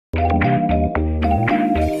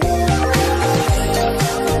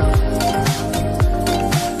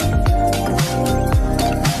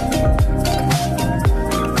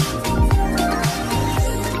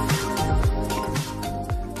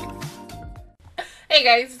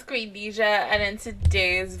Hey guys, it's Queendija, and in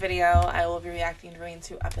today's video, I will be reacting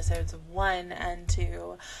to episodes 1 and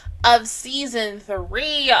 2 of Season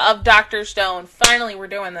 3 of Dr. Stone. Finally, we're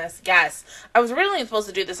doing this. Yes. I was originally supposed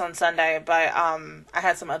to do this on Sunday, but I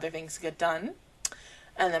had some other things to get done.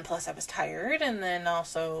 And then plus I was tired, and then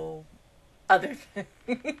also other things.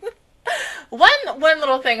 One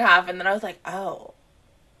little thing happened, and I was like, oh,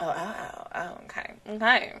 okay.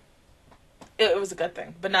 It was a good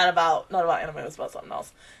thing, but not about anime. It was about something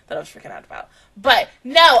else that I was freaking out about. But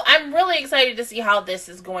no, I'm really excited to see how this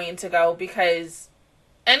is going to go, because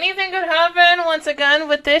anything could happen once again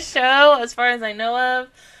with this show, as far as I know of.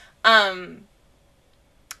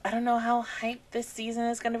 I don't know how hyped this season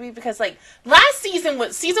is going to be, because like last season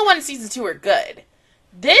was season 1 and season 2 are good.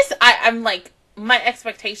 This I'm like, my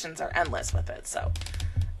expectations are endless with it, so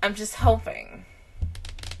I'm just hoping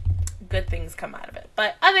good things come out of it.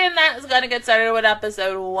 But other than that, it's gonna get started with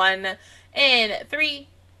episode 1 in 3,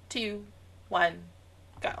 2, 1,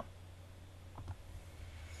 go.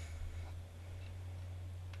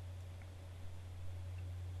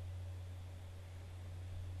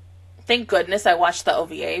 Thank goodness I watched the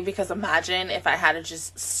OVA, because imagine if I had to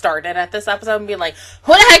just start it at this episode and be like,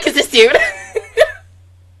 who the heck is this dude?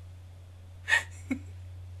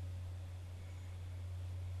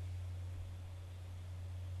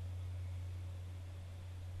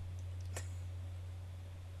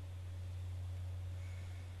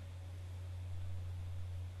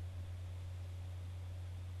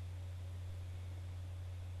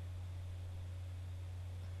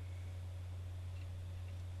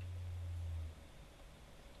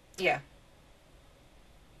 Yeah.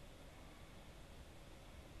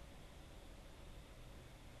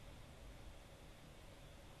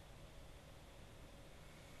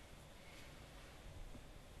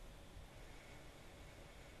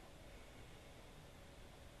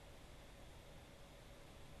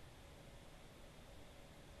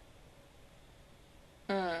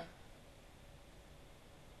 Mm.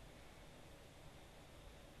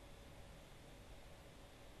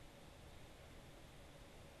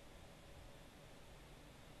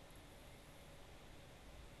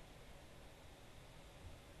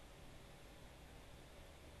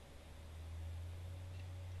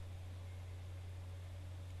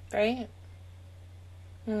 Right?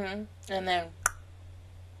 And then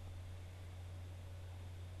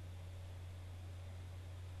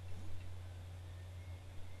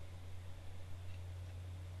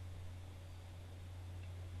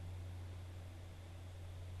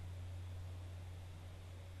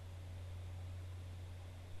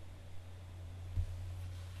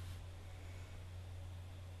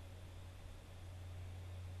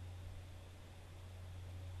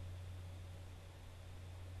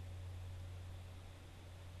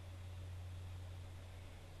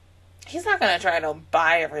he's not gonna try to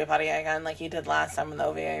buy everybody again like he did last time in the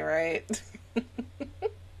OVA, right?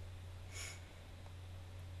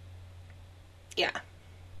 Yeah.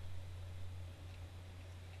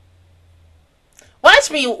 I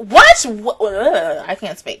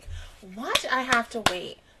can't speak. Watch, I have to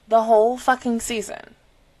wait the whole fucking season.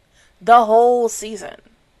 The whole season.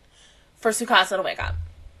 For Tsukasa to wake up.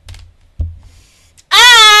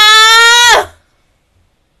 Ah!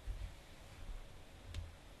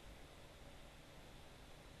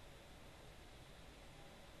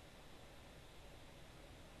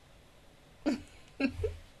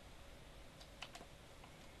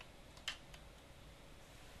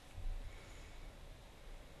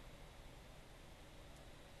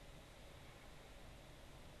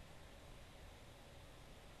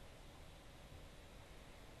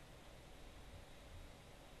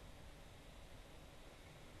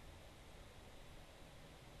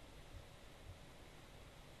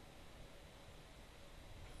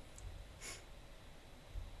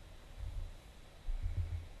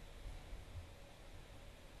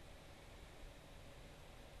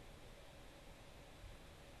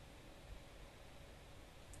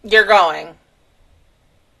 You're going.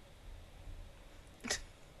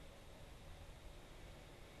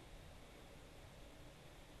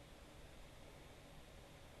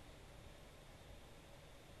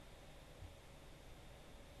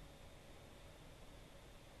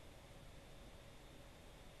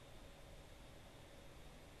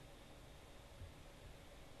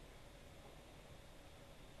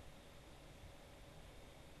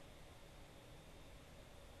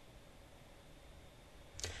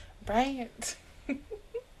 Right?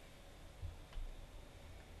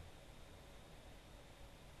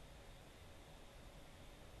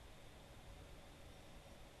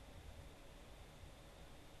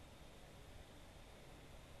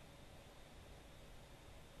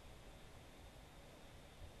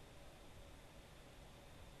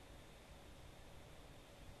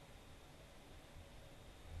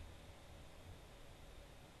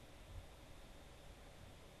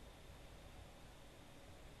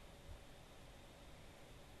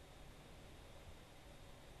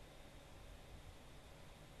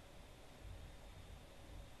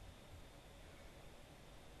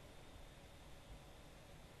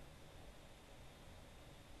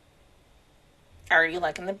 Already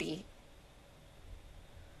liking the beat.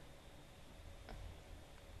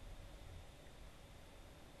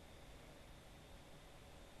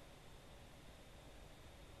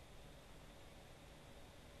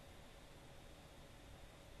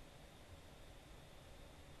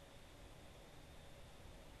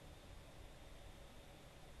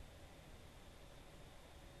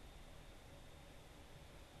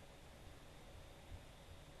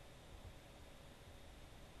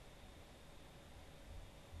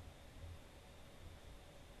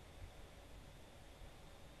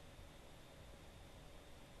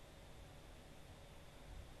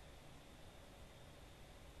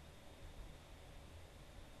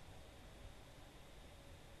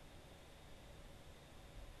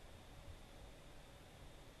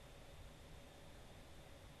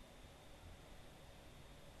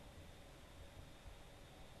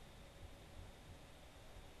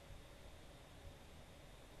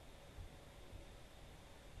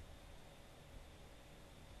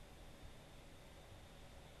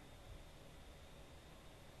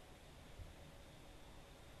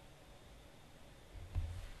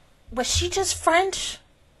 Was she just French?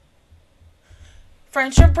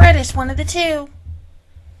 French or British, one of the two.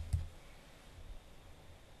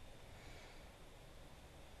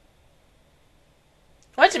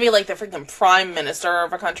 I want to be like the freaking prime minister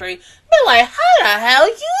of a country. Be like, how the hell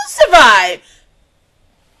you survive?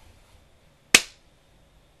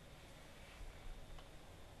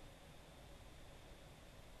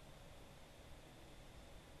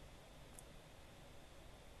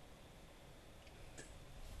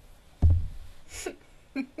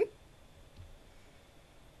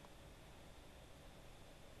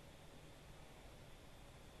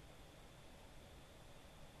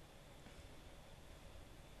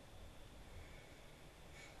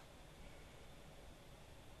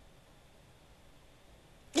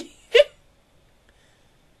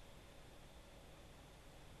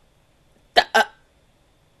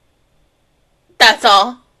 That's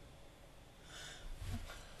all.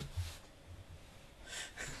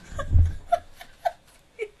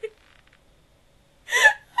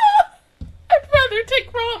 I'd rather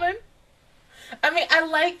take ramen. I mean, I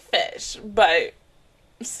like fish, but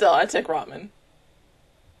still, I take ramen.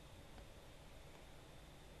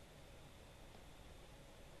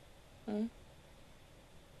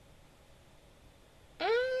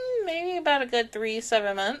 Maybe about a good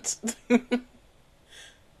 3-7 months.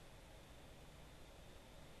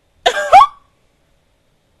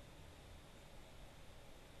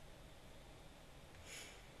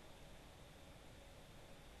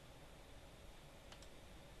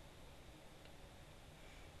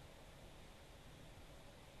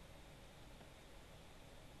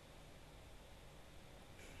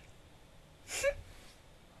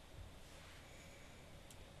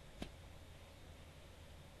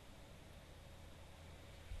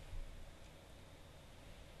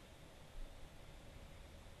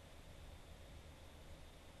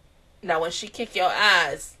 Now, when she kick your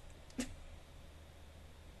ass.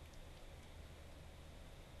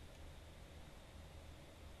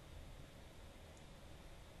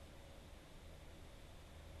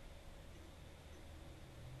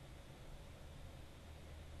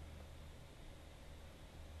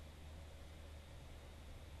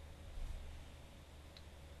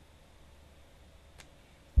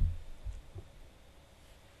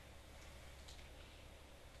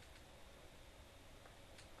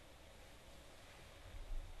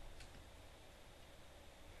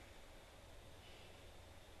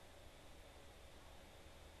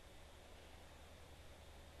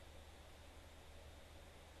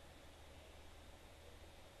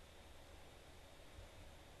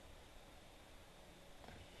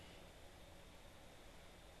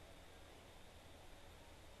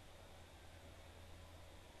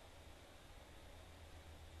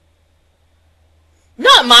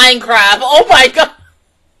 Not Minecraft. Oh my god.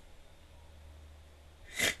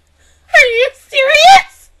 Are you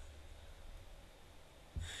serious?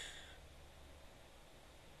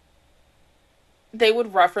 They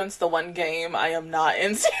would reference the one game I am not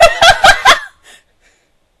into.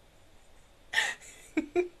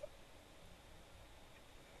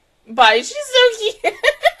 Bye. She's so cute.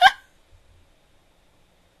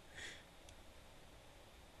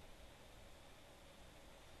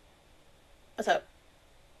 What's up?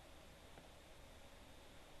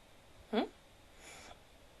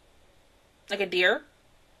 Like a deer?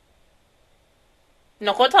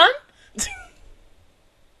 Nokotan?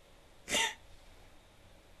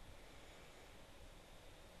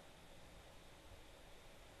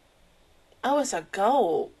 Oh, it's a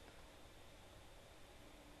goat.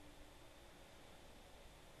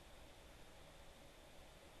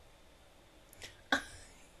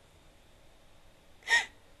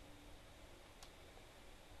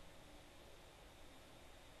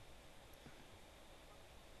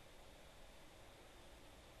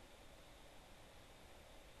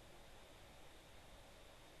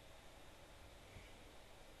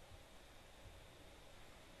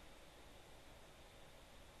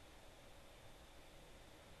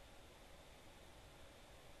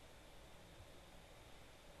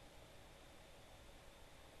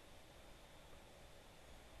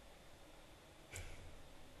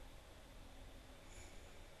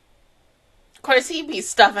 Of course, he be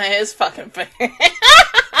stuffing his fucking face.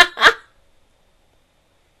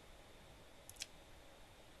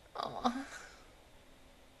 Aww.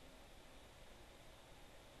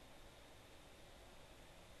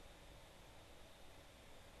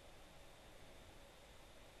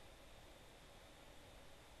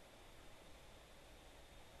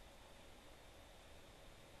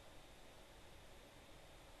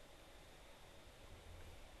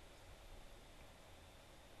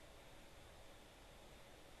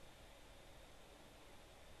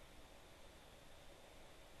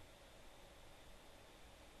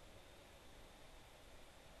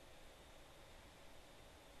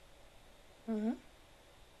 Mm-hmm.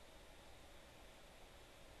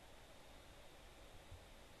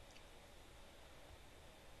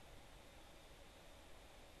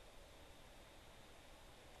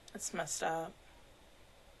 It's messed up.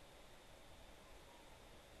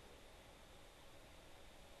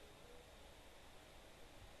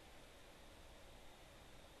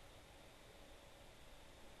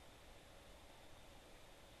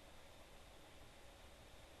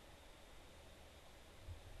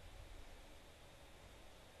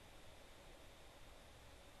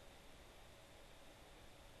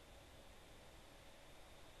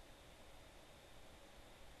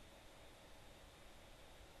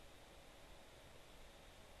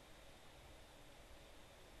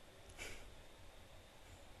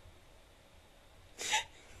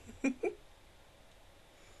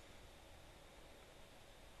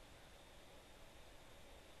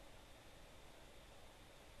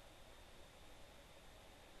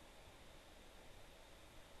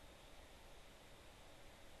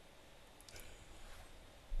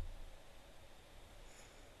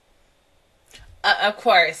 Of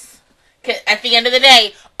course. 'Cause at the end of the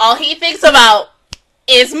day, all he thinks about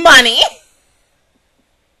is money.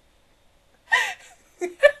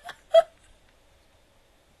 Once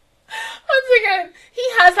again, he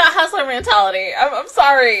has that hustler mentality. I'm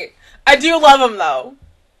sorry. I do love him, though.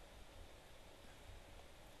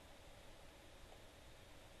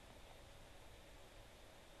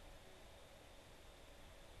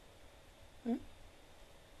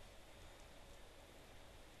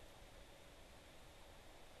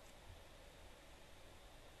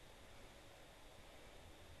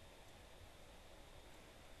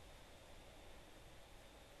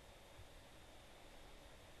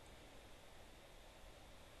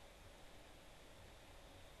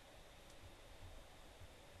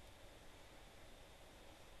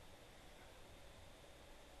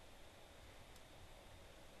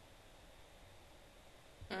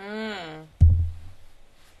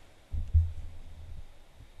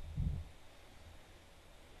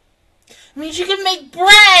 Means you can make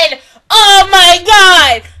bread. Oh my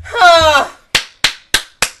god. Oh.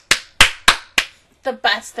 The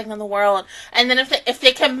best thing in the world. And then if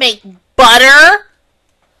they can make butter.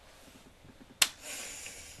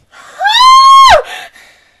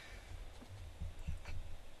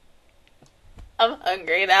 I'm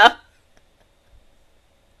hungry now.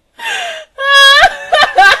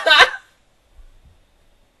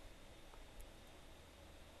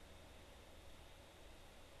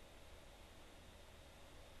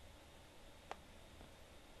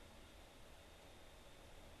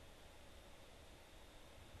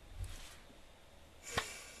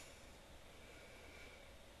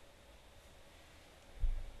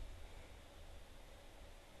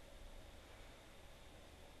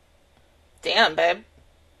 Damn, babe.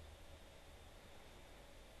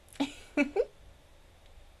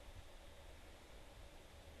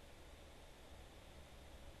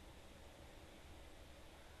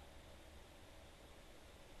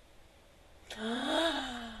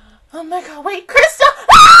 Oh my god, wait, Crystal!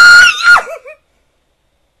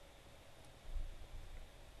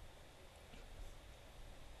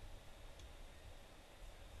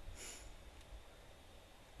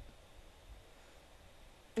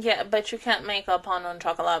 Yeah, but you can't make a pawn on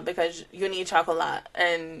chocolate because you need chocolate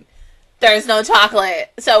and there's no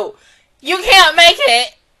chocolate. So you can't make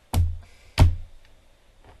it.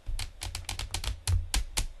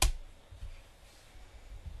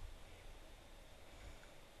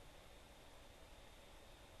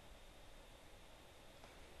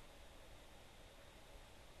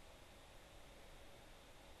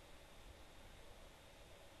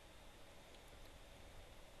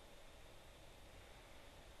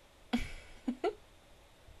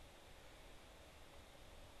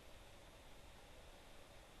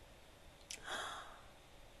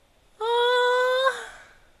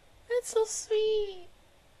 So sweet.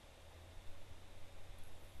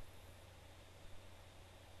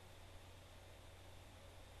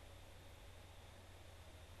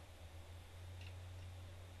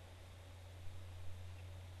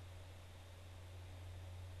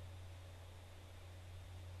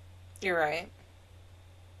 You're right.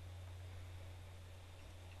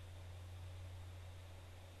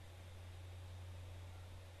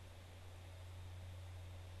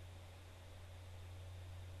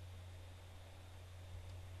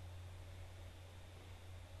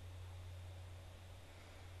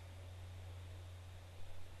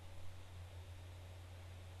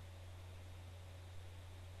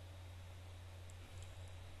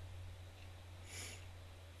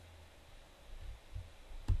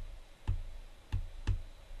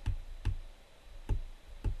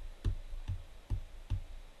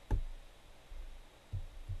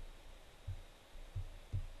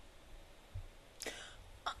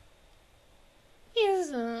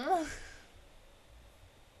 He's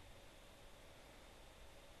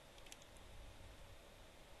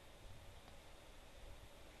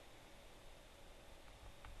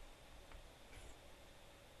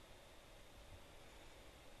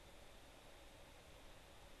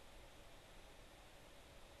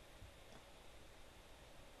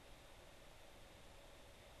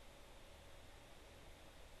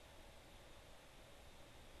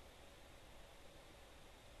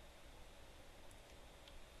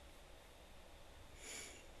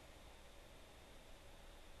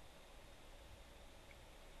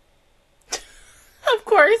of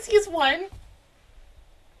course, he's one.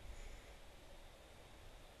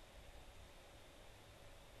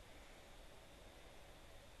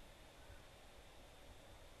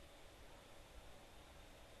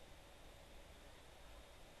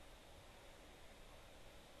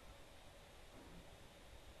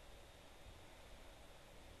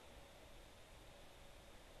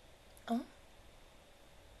 Oh.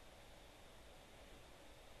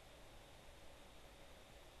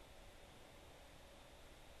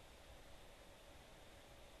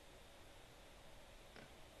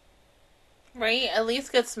 Right? At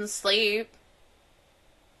least get some sleep.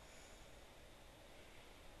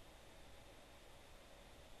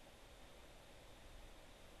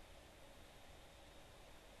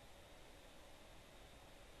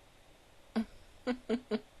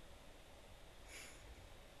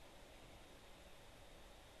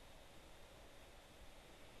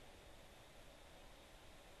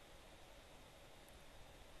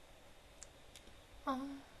 Oh.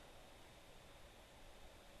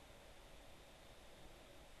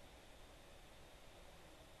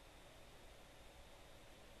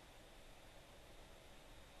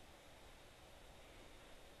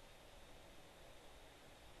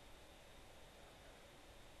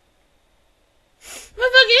 My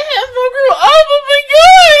fucking handful grew up! Oh my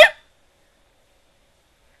god!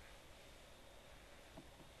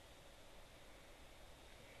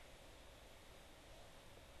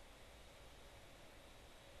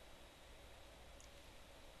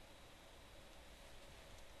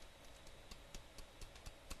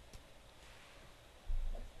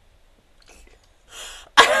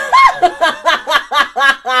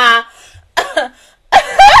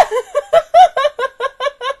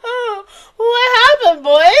 What happened,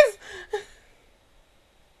 boys?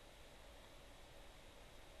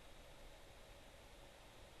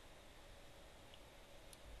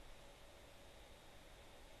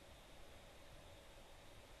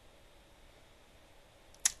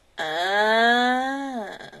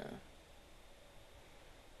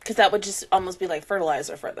 Because that would just almost be like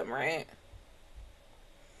fertilizer for them, right?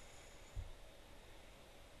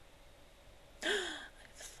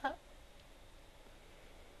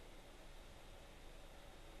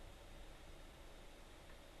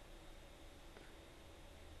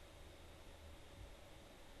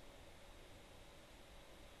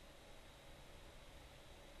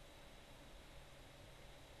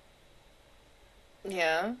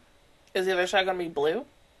 Yeah. Is the other shot gonna be blue?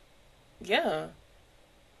 Yeah.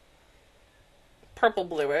 Purple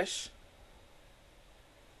bluish.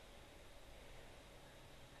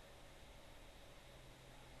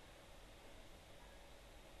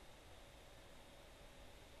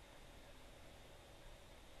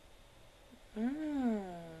 Mm.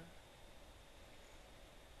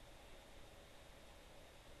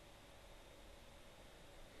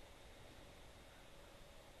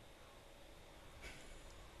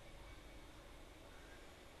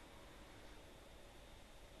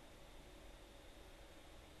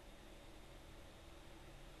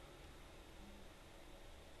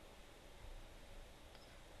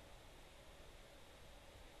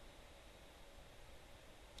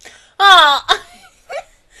 Oh,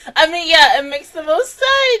 I mean, yeah, it makes the most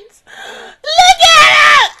sense. Look at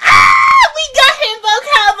him! Ah, we got him,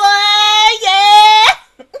 Cowboy! Yeah!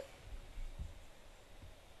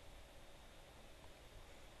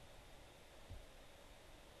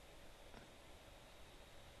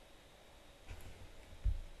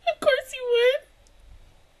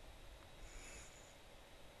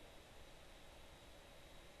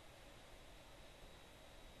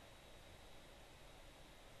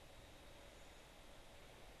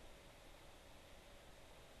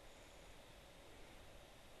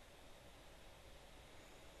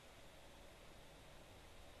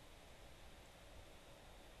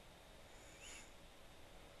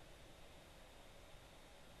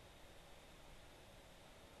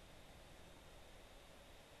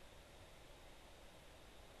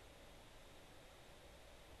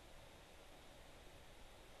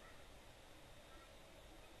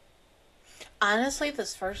 honestly,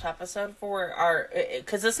 this first episode for our,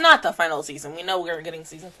 because it's not the final season. We know we're getting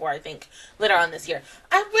season 4, I think, later on this year.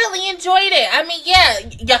 I really enjoyed it. I mean, yeah,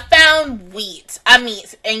 you found wheat. I mean,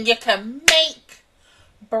 and you can make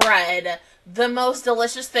bread, the most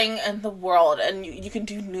delicious thing in the world, and you can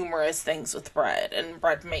do numerous things with bread and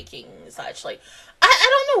bread making and such. Like,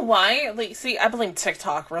 I don't know why. Like, see, I blame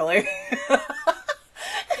TikTok, really.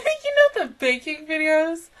 The baking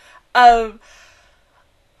videos of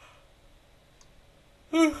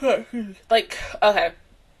like, okay,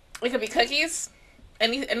 it could be cookies,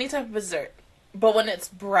 any type of dessert, but when it's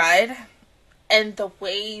bread and the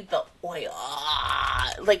way the oil,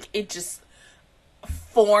 like, it just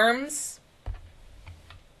forms,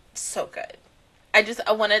 so good. I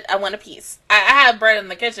want a piece. I have bread in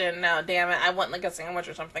the kitchen now, damn it. I want, like, a sandwich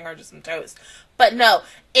or something, or just some toast. But no,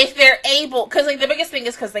 if they're able, because, like, the biggest thing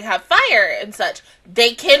is because they have fire and such,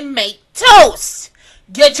 they can make toast.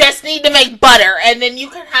 You just need to make butter, and then you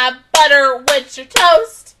can have butter with your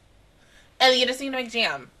toast. And you just need to make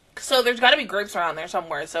jam. So there's got to be grapes around there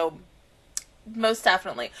somewhere, so most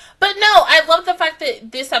definitely. But no, I love the fact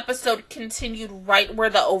that this episode continued right where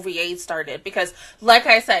the OVA started, because, like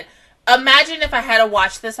I said, imagine if I had to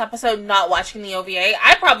watch this episode not watching the OVA.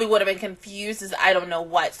 I probably would have been confused as I don't know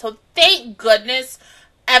what. So thank goodness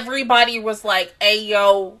everybody was like, hey,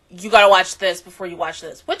 yo, you gotta watch this before you watch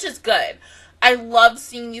this, which is good. I love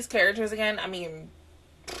seeing these characters again. I mean,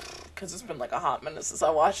 because it's been like a hot minute since I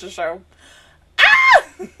watched the show. Ah!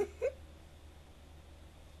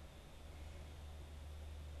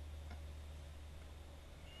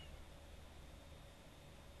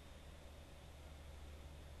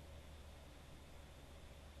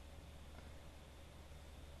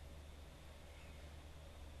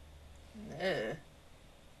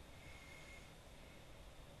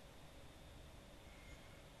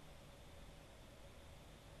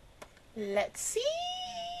 Let's see.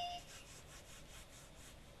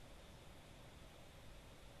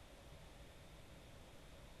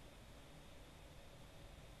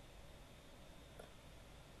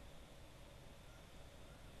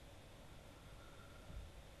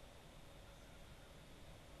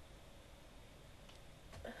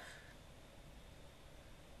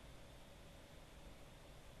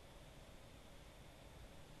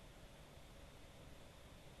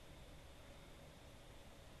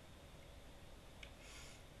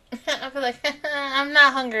 I feel like I'm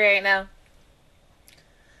not hungry right now.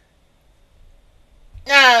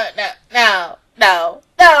 No, no, no, no,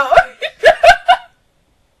 no.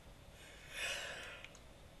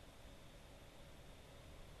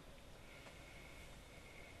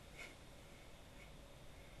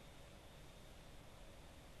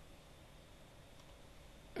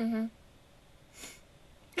 Mm-hmm.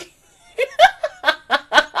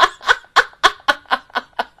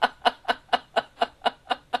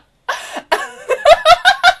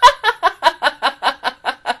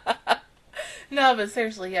 No, but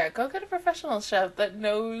seriously, yeah, go get a professional chef that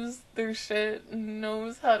knows their shit,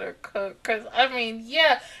 knows how to cook. Because, I mean,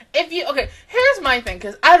 yeah, okay, here's my thing,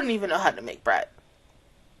 because I don't even know how to make bread.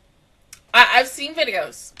 I've seen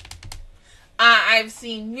videos. I've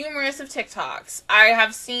seen numerous of TikToks. I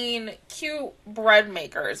have seen cute bread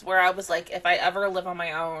makers where I was like, if I ever live on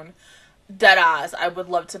my own, deadass, I would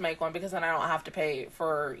love to make one, because then I don't have to pay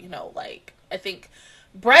for, like, I think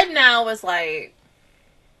bread now is like,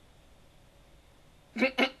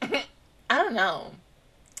 I don't know.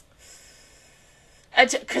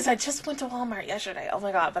 Because I just went to Walmart yesterday. Oh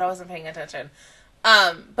my god, but I wasn't paying attention.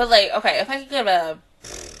 But like, okay, if I could give a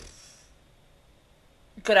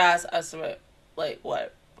good ass estimate, like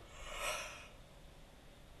what?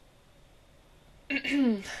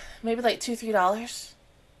 Maybe like $2-3.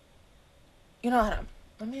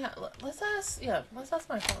 Let's ask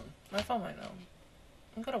my phone. My phone might know.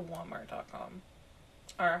 I'm go to Walmart.com.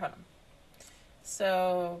 Alright, hold on.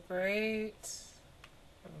 So, great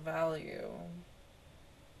value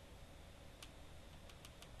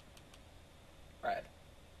bread.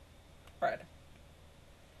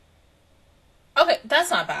 Okay, that's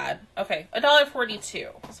not bad. Okay,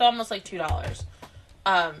 $1.42. So almost like $2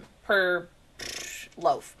 per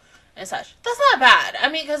loaf and such. That's not bad. I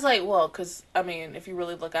mean, if you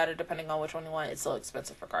really look at it, depending on which one you want, it's still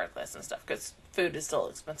expensive regardless and stuff, because food is still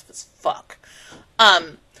expensive as fuck.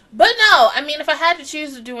 But no, I mean, if I had to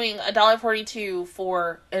choose doing $1.42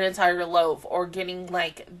 for an entire loaf, or getting,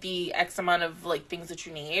 like, the X amount of, like, things that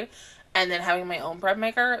you need, and then having my own bread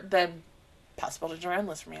maker, then possibilities are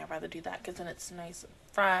endless for me. I'd rather do that, because then it's nice and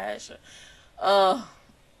fresh.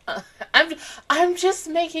 I'm just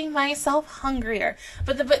making myself hungrier.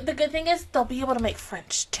 But the good thing is, they'll be able to make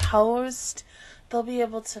French toast. they'll be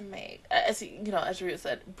able to make, as you know, as Ryu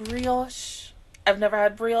said, brioche. I've never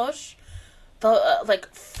had brioche. The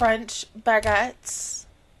like French baguettes,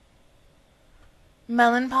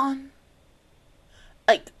 melon pan,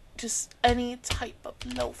 like just any type of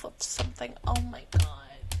loaf of something. Oh my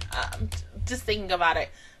god, I'm just thinking about it,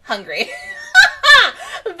 hungry.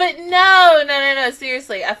 But no,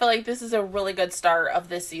 seriously, I feel like this is a really good start of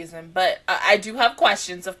this season, but I do have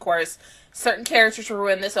questions, of course. Certain characters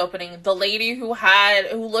were in this opening. The lady who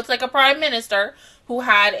looked like a prime minister, who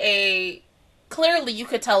had clearly you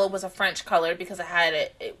could tell it was a French color because it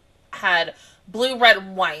had blue, red,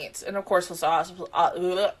 and white, and of course was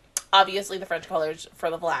obviously the French colors for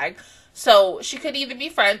the flag. So she could either be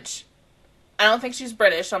French. I don't think she's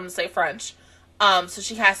British, so I'm gonna say French. So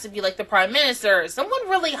she has to be like the prime minister, someone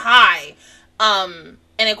really high, in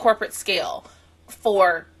a corporate scale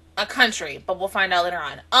for a country, but we'll find out later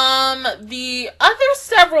on. The other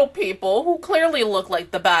several people who clearly look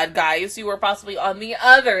like the bad guys who are possibly on the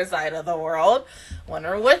other side of the world.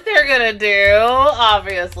 Wonder what they're gonna do,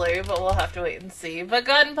 obviously, but we'll have to wait and see. But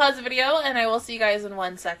go ahead and pause the video, and I will see you guys in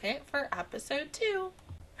 1 second for episode 2.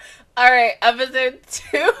 Alright, episode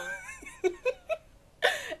 2.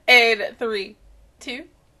 And 3, 2,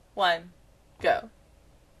 1, go.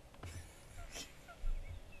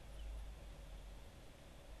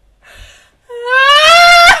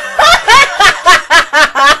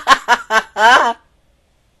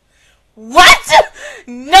 What?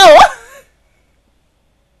 No.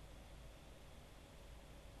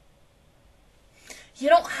 You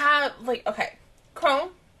don't have, like, okay, Chrome,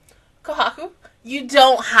 Kohaku, you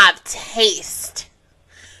don't have taste.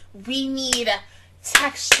 We need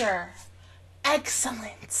texture,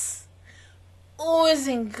 excellence,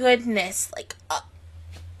 oozing goodness. Like,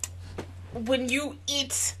 when you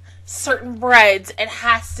eat certain breads, it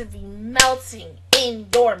has to be melting in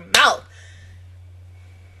your mouth.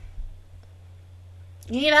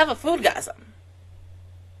 You need to have a foodgasm.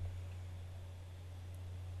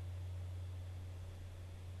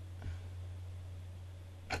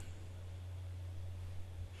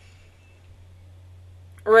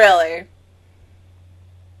 Really?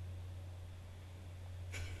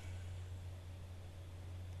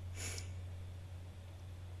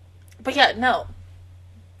 But yeah, no.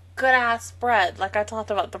 Good ass bread, like I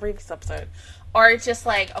talked about the previous episode. Or it's just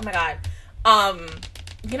like, oh my god.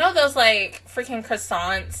 You know those like freaking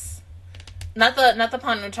croissants? Not the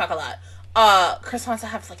pain au chocolat. Croissants that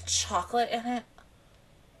have like chocolate in it.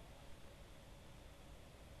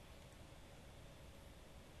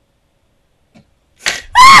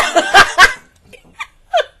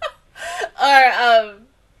 Or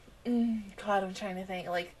God, I'm trying to think.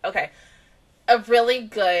 Like, okay, a really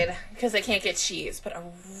good, because I can't get cheese, but a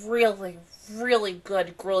really, really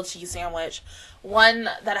good grilled cheese sandwich. One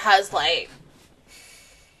that has like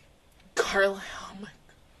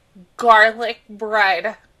garlic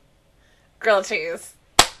bread, grilled cheese.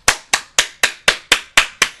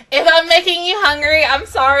 If I'm making you hungry, I'm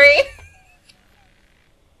sorry.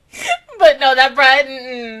 But no, that bread,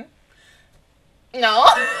 no.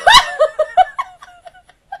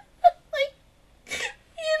 Like,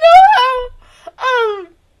 you know how,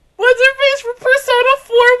 what's her face from Persona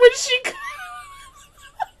 4 when she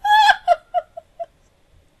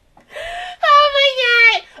oh my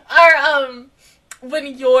god. Or, when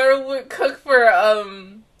Yor would cook for,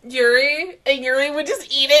 Yuri, and Yuri would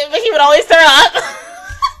just eat it, but he would always throw up.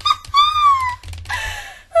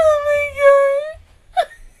 Oh my god.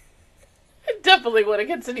 I definitely want to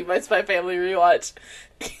continue my Spy Family rewatch.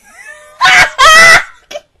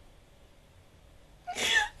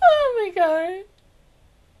 Oh my god.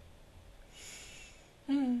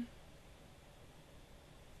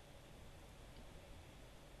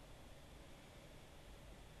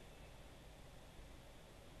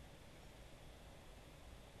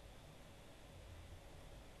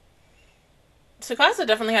 Tsukasa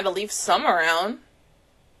definitely had to leave some around.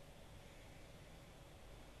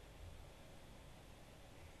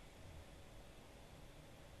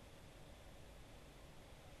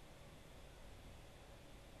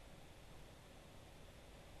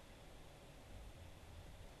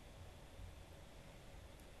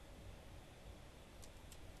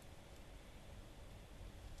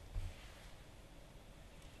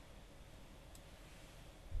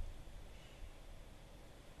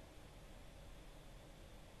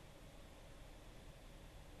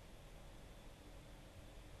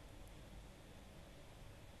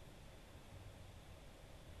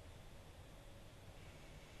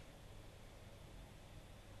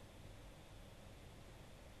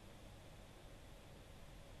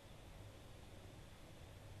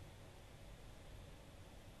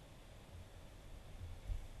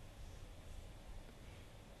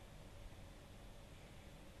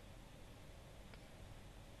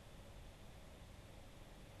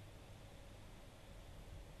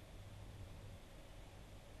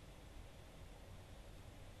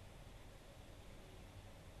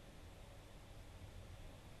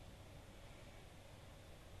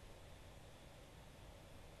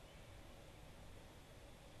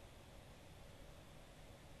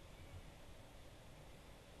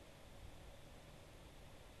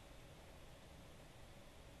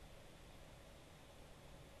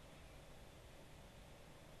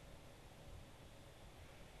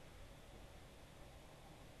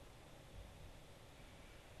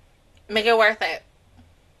 Make it worth it.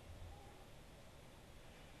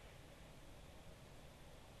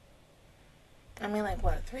 I mean, like,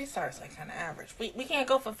 what? 3 stars, like, kind of average. We can't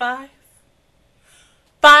go for 5?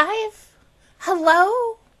 5?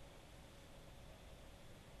 Hello?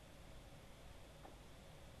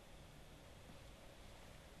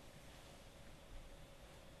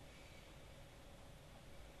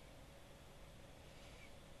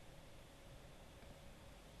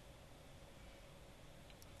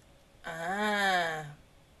 Ah.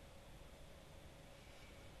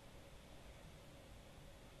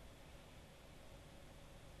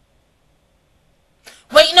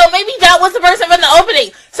 Wait, no, maybe that was the person from the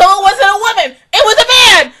opening. So it wasn't a woman. It was a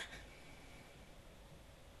man.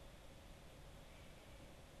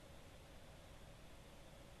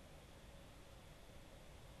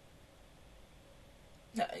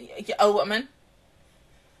 A woman.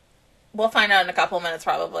 We'll find out in a couple of minutes,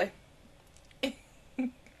 probably.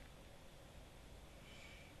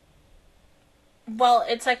 Well,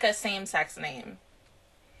 it's like a same-sex name.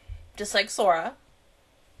 Just like Sora.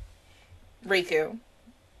 Riku.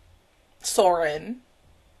 Soren.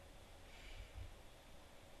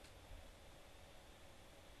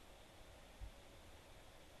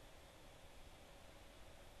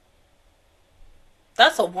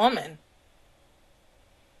 That's a woman.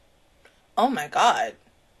 Oh my god.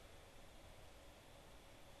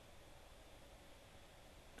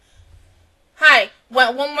 Hi.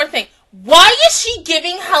 One more thing. Why is she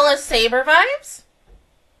giving hella Saber vibes?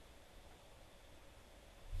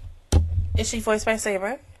 Is she voiced by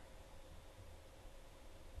Saber?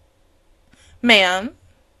 Ma'am.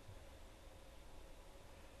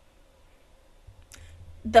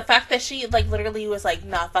 The fact that she, like, literally was like,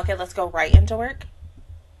 nah, fuck it, let's go right into work.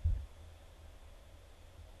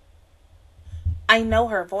 I know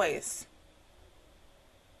her voice.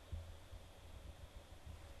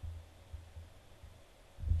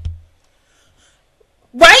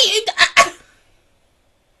 Right?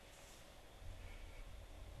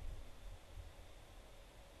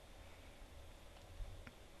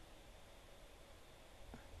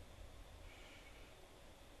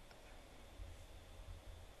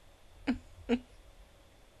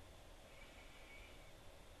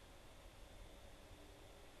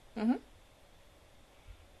 Mm-hmm.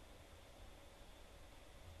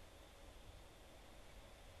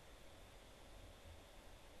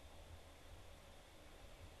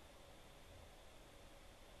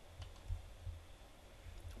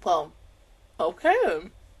 Well,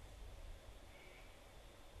 okay.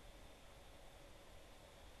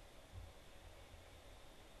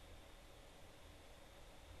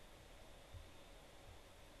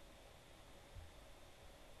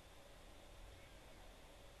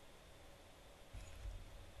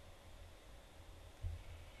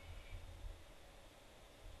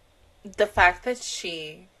 The fact that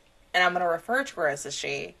she, and I'm going to refer to her as a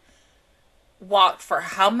she, walked for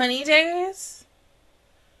how many days?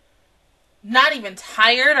 Not even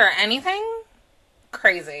tired or anything?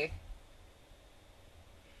 Crazy.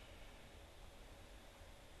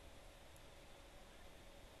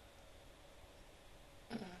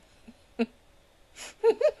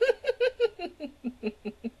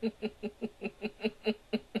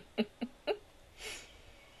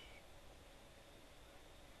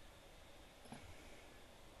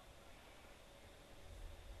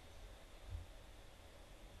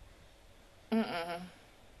 Mm-mm.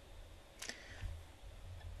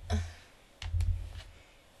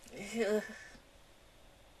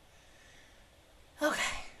 Okay.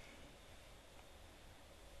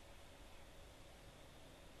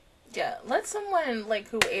 Yeah, let someone, like,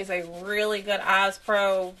 who is a really good Oz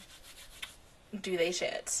pro do they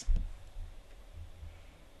shit.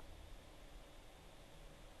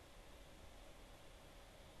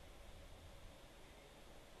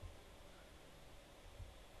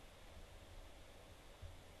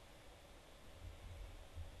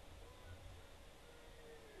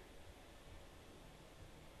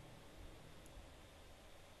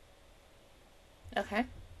 Okay.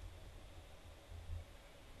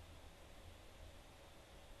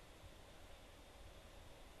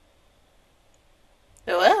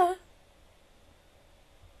 What?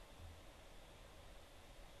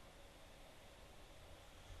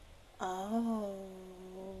 Oh.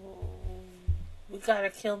 We gotta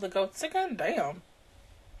kill the goats again? Damn.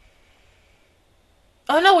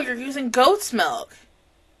 Oh no, you're using goat's milk.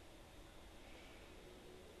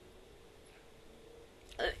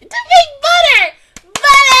 To make butter! Butter!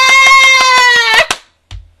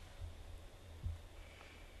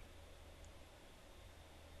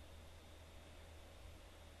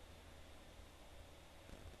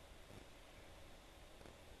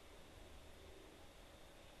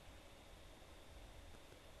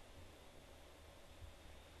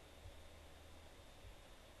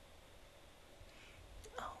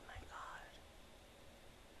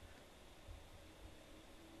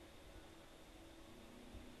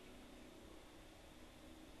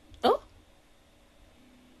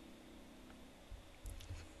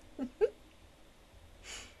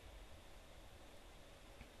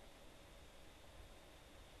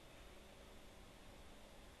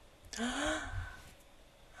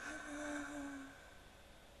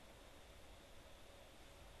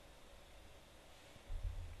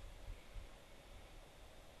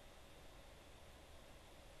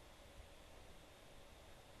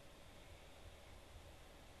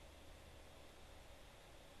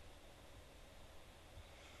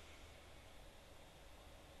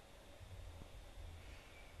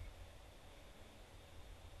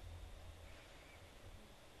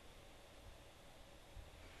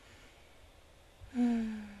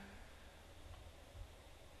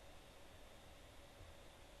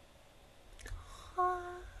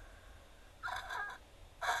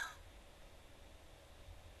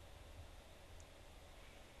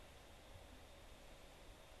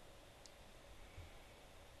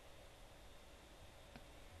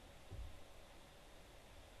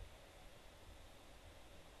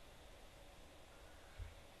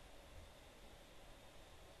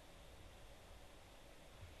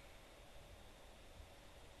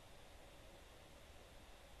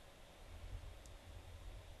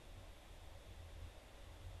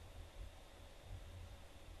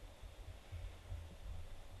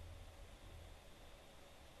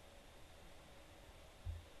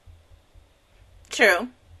 True.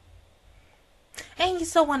 And you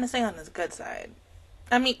still want to stay on his good side.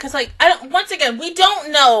 I mean, because, like, I don't, once again, we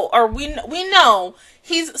don't know, or we know,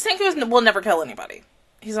 Senku will never kill anybody.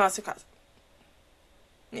 He's not Tsukasa.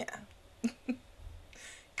 Yeah.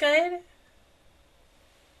 Good.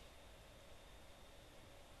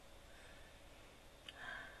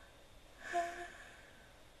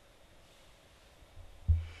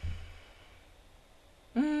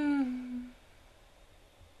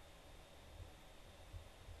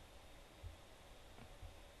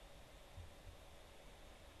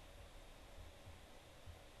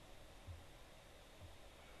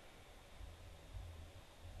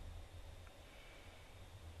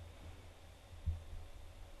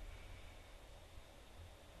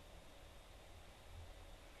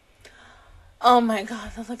 Oh my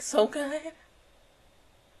god, that looks so good.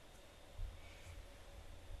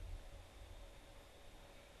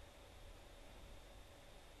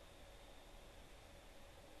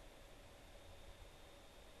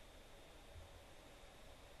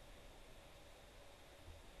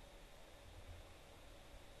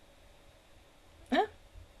 Yeah.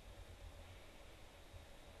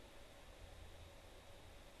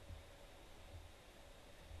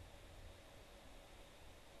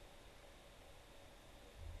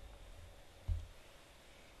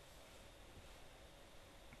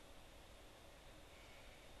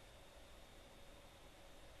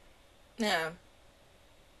 Yeah.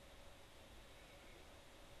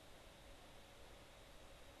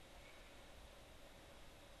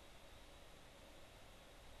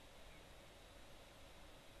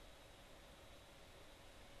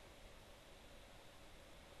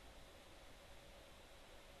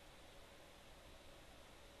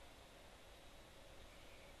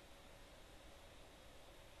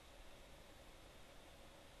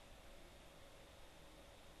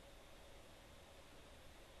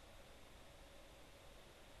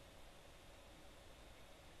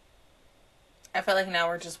 I feel like now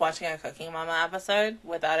we're just watching a Cooking Mama episode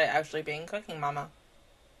without it actually being Cooking Mama.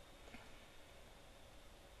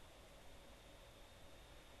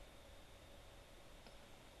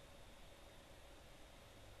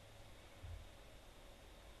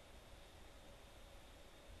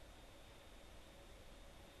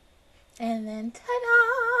 And then,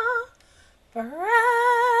 ta-da! Bread!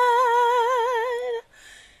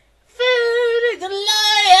 Food!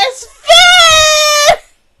 Glorious food!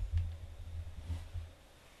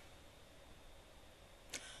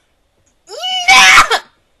 No!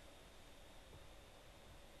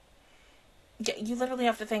 Yeah, you literally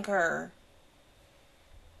have to thank her.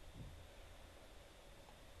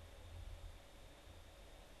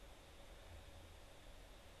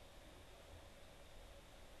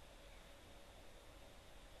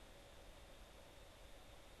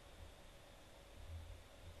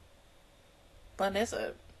 What is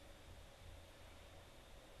it?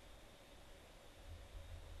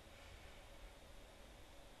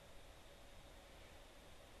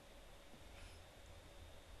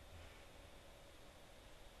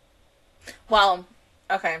 Well,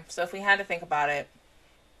 okay, so if we had to think about it.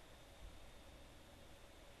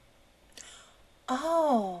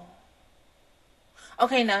 Oh.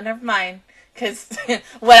 Okay, no, never mind. Because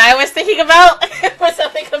what I was thinking about was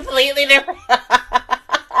something completely different.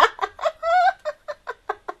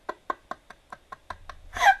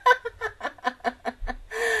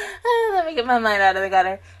 Let me get my mind out of the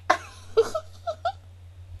gutter.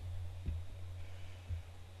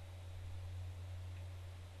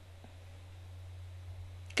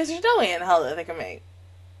 Because there's no way in hell that they can make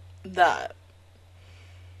that.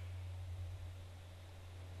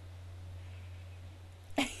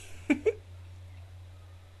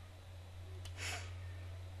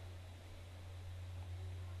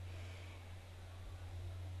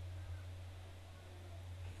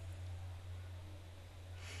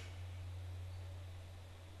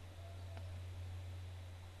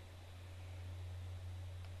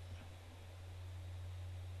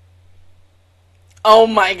 Oh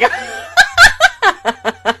my god.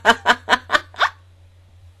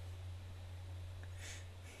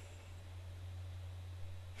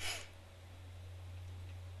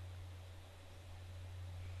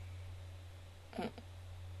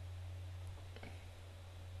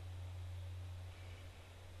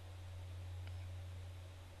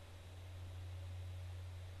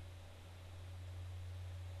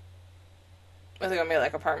 Was it gonna be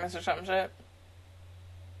like apartments or some shit?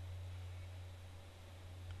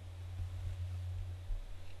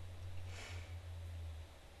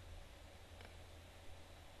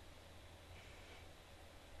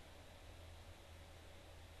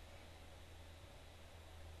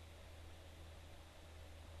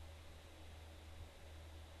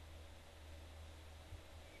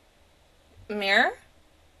 Mirror?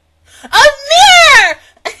 A mirror!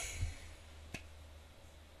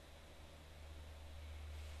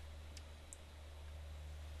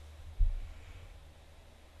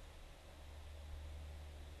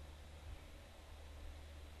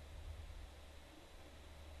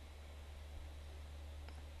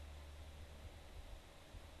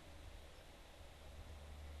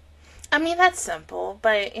 I mean, that's simple,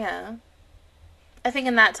 but yeah. I think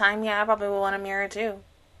in that time, yeah, I probably would want a mirror too.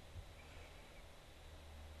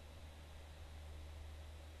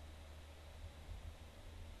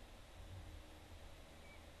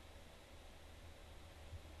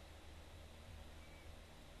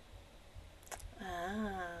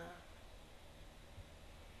 Ah.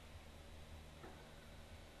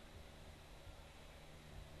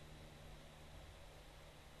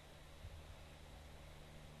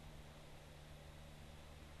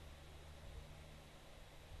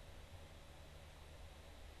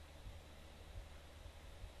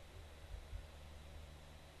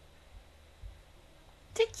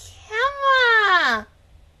 The camera!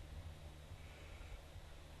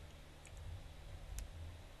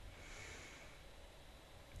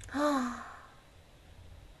 Oh.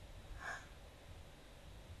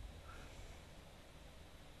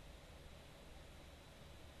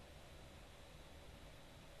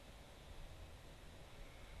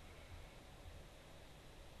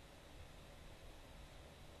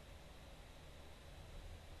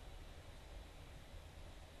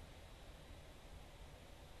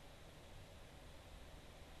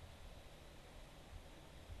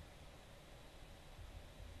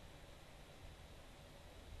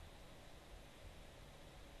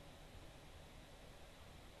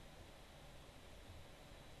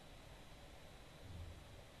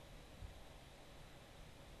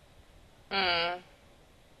 Mm.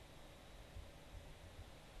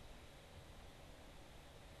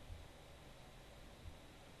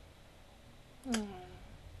 Mm.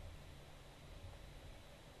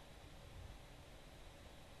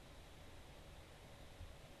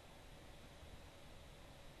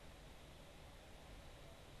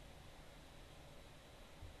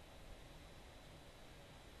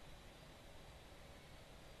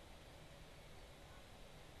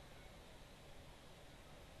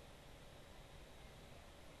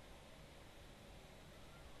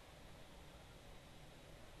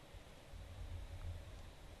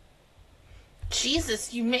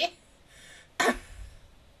 Jesus, you may.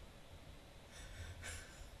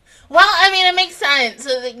 Well, I mean, it makes sense.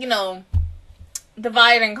 So that,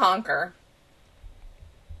 divide and conquer.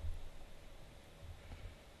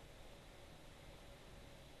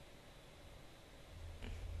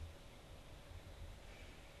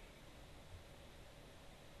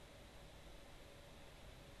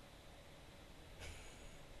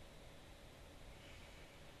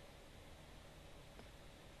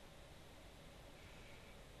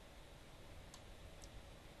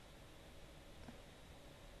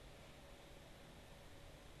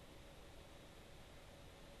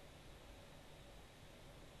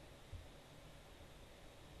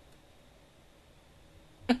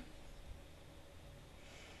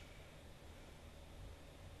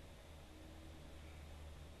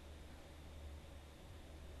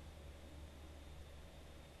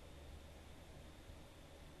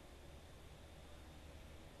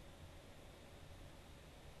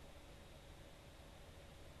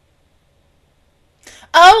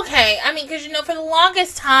 Okay, I mean, because, for the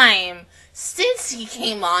longest time, since he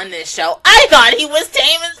came on this show, I thought he was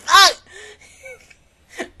tame as fuck.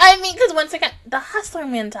 I mean, because once again, the hustler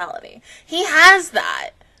mentality. He has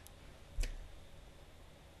that.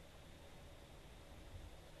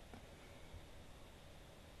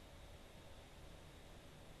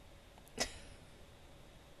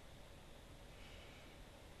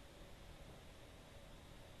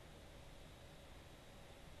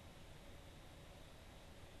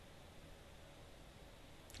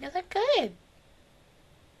 Yeah, they're good.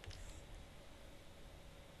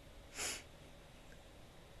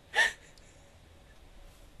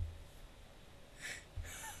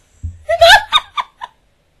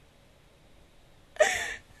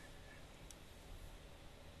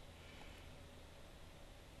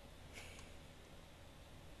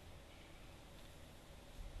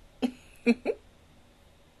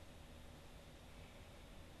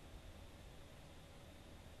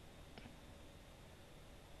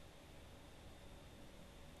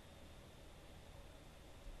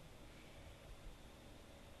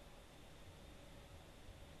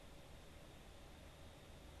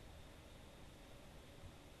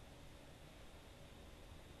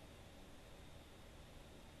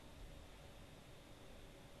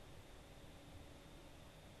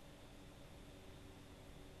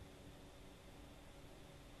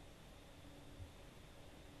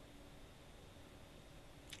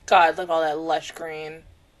 God, look at all that lush green.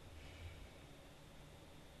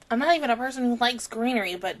 I'm not even a person who likes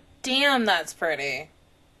greenery, but damn, that's pretty.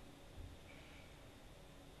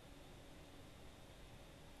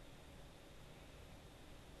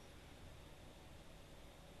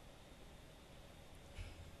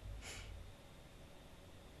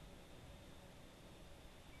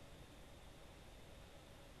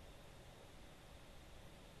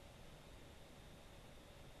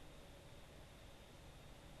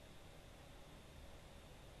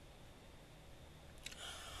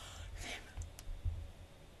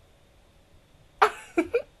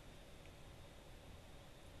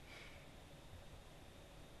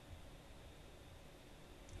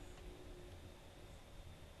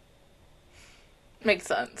 Makes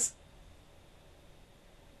sense.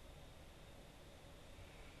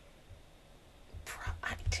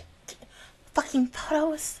 Fucking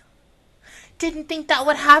photos. Didn't think that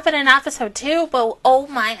would happen in episode 2, but oh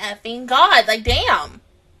my effing god, like damn.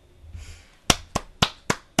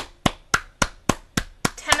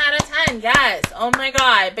 10 out of 10, yes. Oh my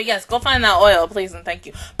god. But yes, go find that oil, please and thank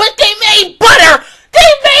you. But they made butter! They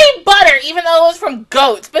made butter! Even though it was from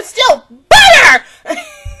goats, but still, butter!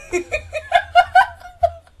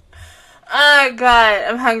 Oh god,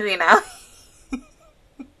 I'm hungry now.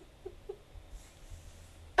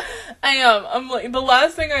 I am. I'm like, the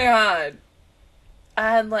last thing I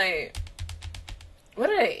had like, what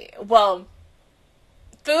did well,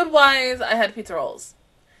 food-wise, I had pizza rolls.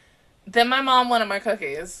 Then my mom wanted my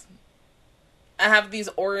cookies. I have these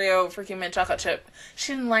Oreo freaking mint chocolate chip.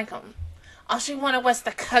 She didn't like them. All she wanted was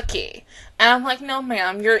the cookie. And I'm like, no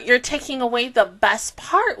ma'am, you're taking away the best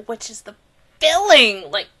part, which is the filling.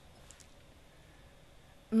 Like,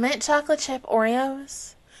 mint chocolate chip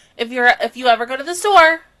Oreos. If you ever go to the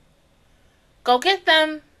store, go get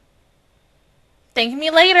them. Thank me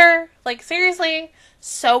later. Like, seriously.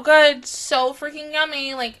 So good. So freaking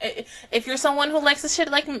yummy. Like, if you're someone who likes this shit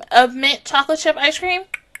like a mint chocolate chip ice cream,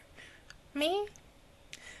 me,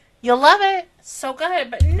 you'll love it. So good.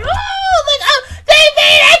 But no! Like, oh, they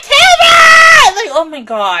made a camera! Like, oh my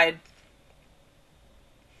god.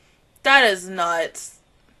 That is nuts.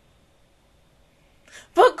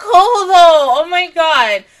 But cool though. Oh my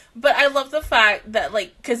god. But I love the fact that,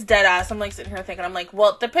 like, because deadass, I'm like sitting here thinking, I'm like,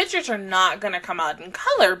 well, the pictures are not gonna come out in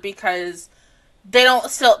color because they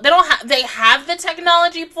have the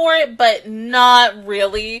technology for it, but not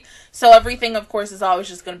really. So everything, of course, is always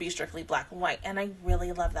just gonna be strictly black and white. And I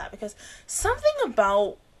really love that because something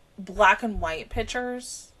about black and white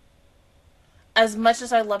pictures, as much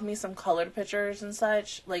as I love me some colored pictures and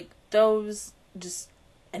such, like, those just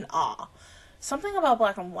in awe. Something about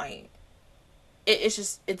black and white,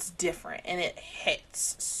 it's different and it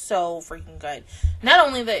hits so freaking good. Not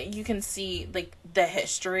only that you can see like the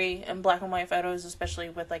history in black and white photos, especially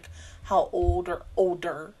with like how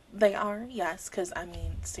older they are. Yes, because I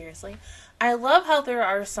mean, seriously, I love how there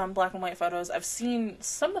are some black and white photos. I've seen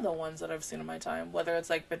some of the ones that I've seen in my time, whether it's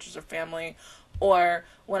like pictures of family or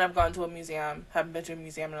when I've gone to a museum. Haven't been to a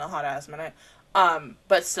museum in a hot ass minute.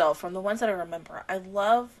 But still, from the ones that I remember, I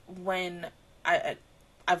love when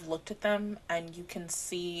I've looked at them and you can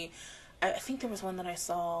see, I think there was one that I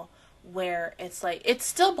saw where it's like, it's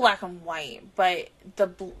still black and white, but the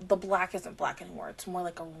black isn't black anymore. It's more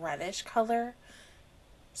like a reddish color.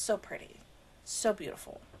 So pretty. So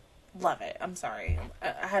beautiful. Love it. I'm sorry.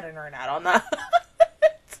 I had to nerd out on that.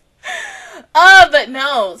 But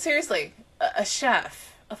no, seriously, a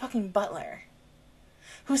chef, a fucking butler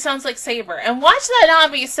who sounds like Saber. And watch that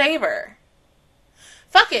not be Saber.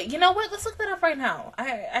 Fuck it. You know what? Let's look that up right now.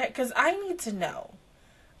 Because I need to know.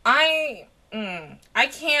 I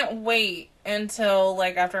can't wait until,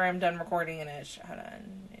 like, after I'm done recording an ish. Hold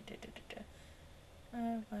on.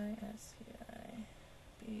 F-I-S-C-I-B-U.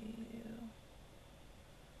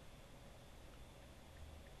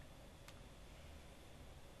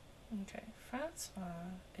 Okay.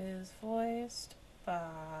 Francois is voiced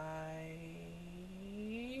by...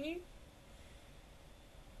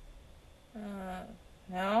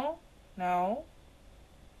 No.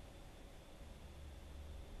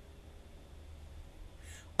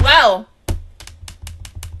 Well,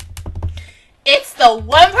 it's the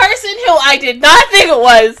one person who I did not think it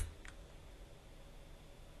was.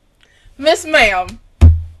 Miss Ma'am.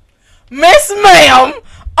 Miss Ma'am,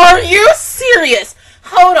 are you serious?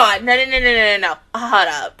 Hold on. No. Hold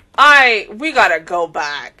up. We gotta go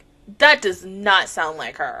back. That does not sound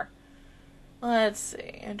like her. Let's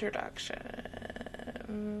see. Introduction.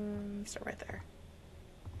 Start right there.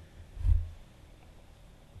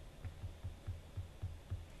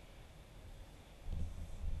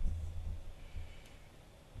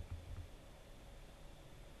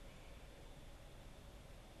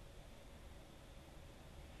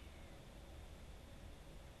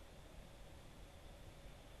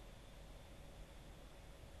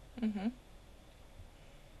 Mm-hmm.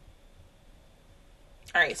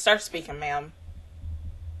 Alright, start speaking, ma'am.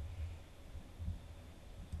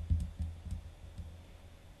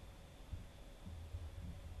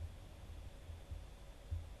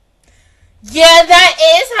 Yeah, that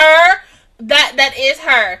is her. That is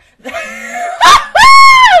her.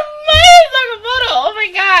 Oh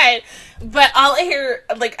my god. But all I hear,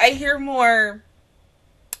 like, I hear more,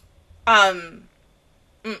 well,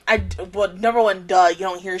 number one, duh, you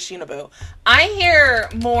don't hear Shinobu. I hear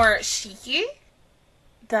more Shiki.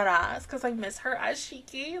 Deadass, because I miss her as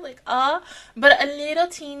Shiki. Like, but a little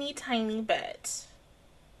teeny tiny bit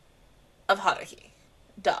of Haruhi.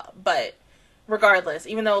 Duh. But regardless,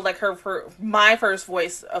 even though, like, my first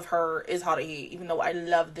voice of her is Haruhi, even though I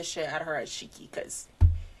love the shit out of her as Shiki, because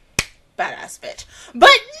badass bitch. But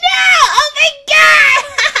no! Oh my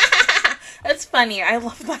god! That's funny. I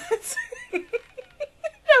love that. Never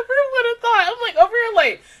would have thought. I'm like, over here,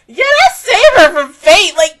 like, yeah, that's Saber from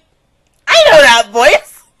Fate. Like, I know that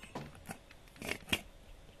voice.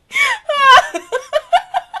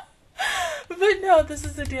 But no, this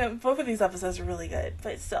is both of these episodes are really good.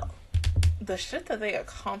 But still, the shit that they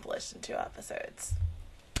accomplished in 2 episodes.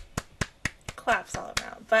 Claps all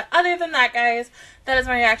around. But other than that, guys, that is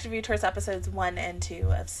my reaction view towards episodes 1 and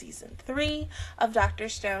 2 of season 3 of Dr.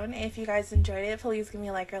 Stone. If you guys enjoyed it, please give me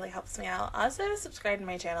a like. It really helps me out. Also, subscribe to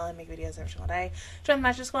my channel and make videos every single day. Join the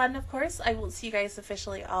Master Squad, and of course, I will see you guys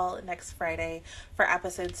officially all next Friday for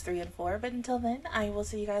episodes 3 and 4. But until then, I will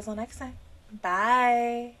see you guys all next time.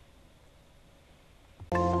 Bye.